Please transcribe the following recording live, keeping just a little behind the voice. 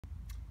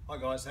Hi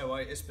guys, how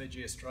are you?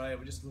 SBG Australia.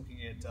 We're just looking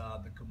at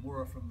the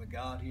Kimura from the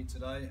guard here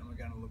today, and we're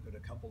going to look at a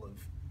couple of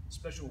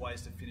special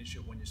ways to finish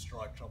it when you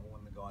strike trouble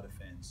when the guy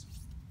defends.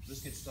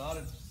 Let's get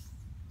started.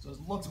 So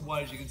there's lots of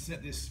ways you can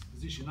set this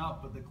position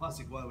up, but the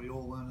classic way we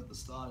all learn at the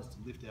start is to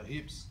lift our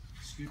hips,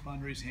 scoop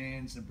under his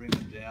hands and bring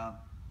them down,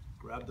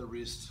 grab the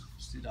wrist,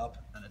 sit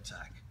up and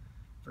attack.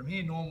 From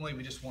here, normally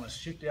we just want to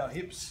shift our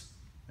hips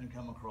and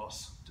come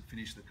across to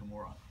finish the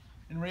Kimura.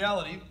 In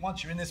reality,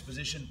 once you're in this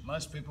position,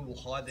 most people will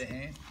hide their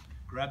hand,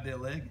 grab their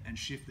leg and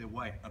shift their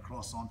weight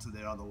across onto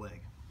their other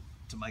leg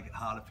to make it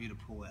harder for you to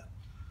pull out.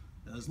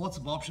 Now, there's lots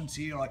of options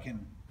here. I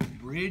can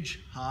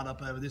bridge hard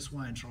up over this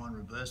way and try and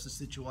reverse the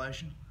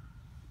situation,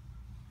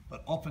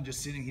 but often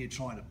just sitting here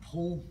trying to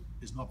pull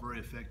is not very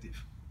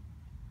effective.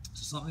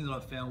 So something that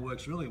I've found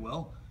works really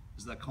well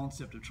is that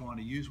concept of trying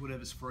to use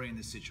whatever's free in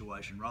this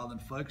situation. Rather than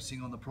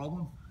focusing on the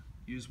problem,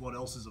 use what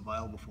else is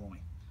available for me.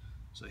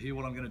 So here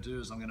what I'm going to do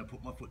is I'm going to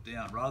put my foot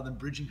down. Rather than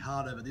bridging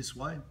hard over this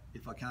way,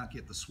 if I can't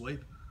get the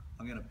sweep,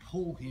 I'm going to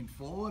pull him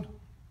forward,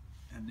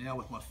 and now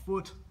with my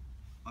foot,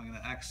 I'm going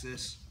to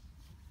access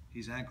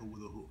his ankle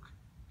with a hook.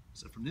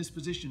 So from this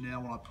position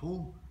now, when I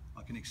pull,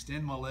 I can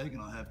extend my leg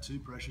and I have two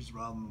pressures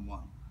rather than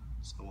one.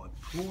 So I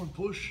pull and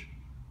push,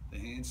 the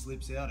hand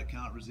slips out, it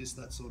can't resist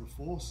that sort of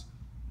force.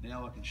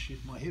 Now I can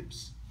shift my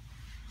hips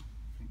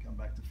and come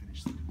back to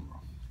finish the Kimura.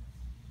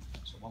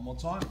 So one more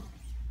time.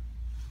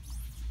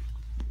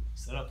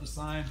 Set up the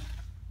same,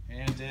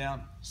 hand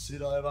down,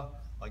 sit over.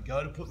 I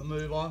go to put the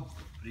move on,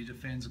 but he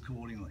defends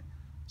accordingly.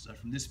 So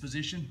from this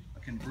position,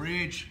 I can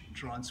bridge and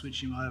try and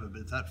switch him over,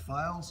 but if that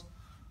fails,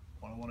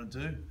 what I want to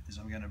do is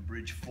I'm going to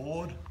bridge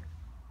forward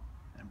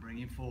and bring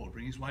him forward,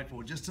 bring his weight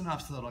forward just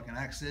enough so that I can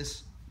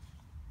access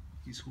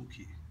his hook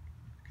here.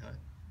 Okay.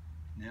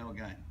 Now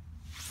again,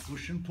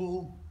 push and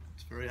pull.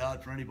 It's very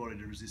hard for anybody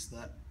to resist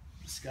that.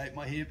 Escape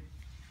my hip,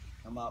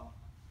 come up,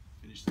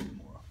 finish the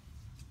Kimura.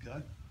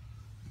 Okay.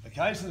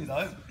 Occasionally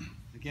though,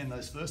 again,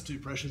 those first two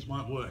pressures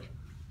won't work.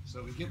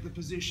 So we get the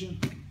position,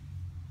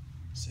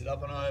 sit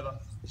up and over.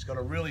 It's got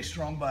a really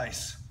strong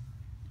base.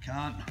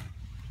 Can't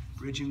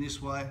bridge him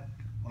this way.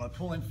 When I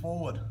pull him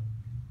forward,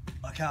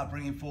 I can't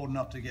bring him forward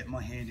enough to get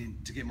my hand in,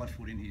 to get my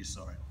foot in here,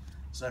 sorry.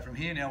 So from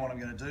here now, what I'm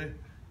going to do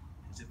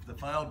is if the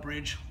failed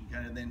bridge, I'm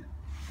going to then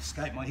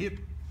escape my hip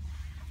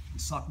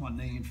and suck my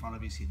knee in front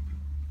of his hip.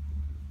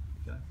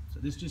 Okay, so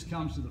this just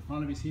comes to the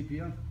front of his hip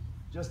here,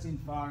 just in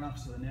far enough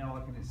so that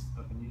now I can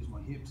use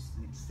my hips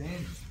and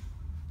extend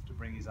to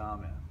bring his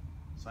arm out.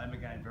 Same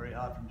again, very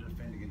hard for him to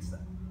defend against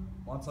that.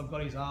 Once I've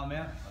got his arm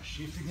out, I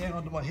shift again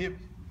onto my hip,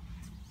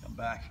 come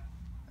back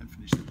and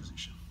finish the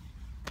position.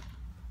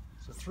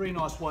 So three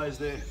nice ways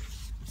there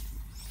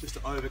just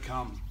to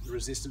overcome the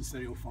resistance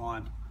that he'll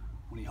find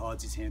when he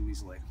hides his hand in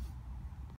his leg.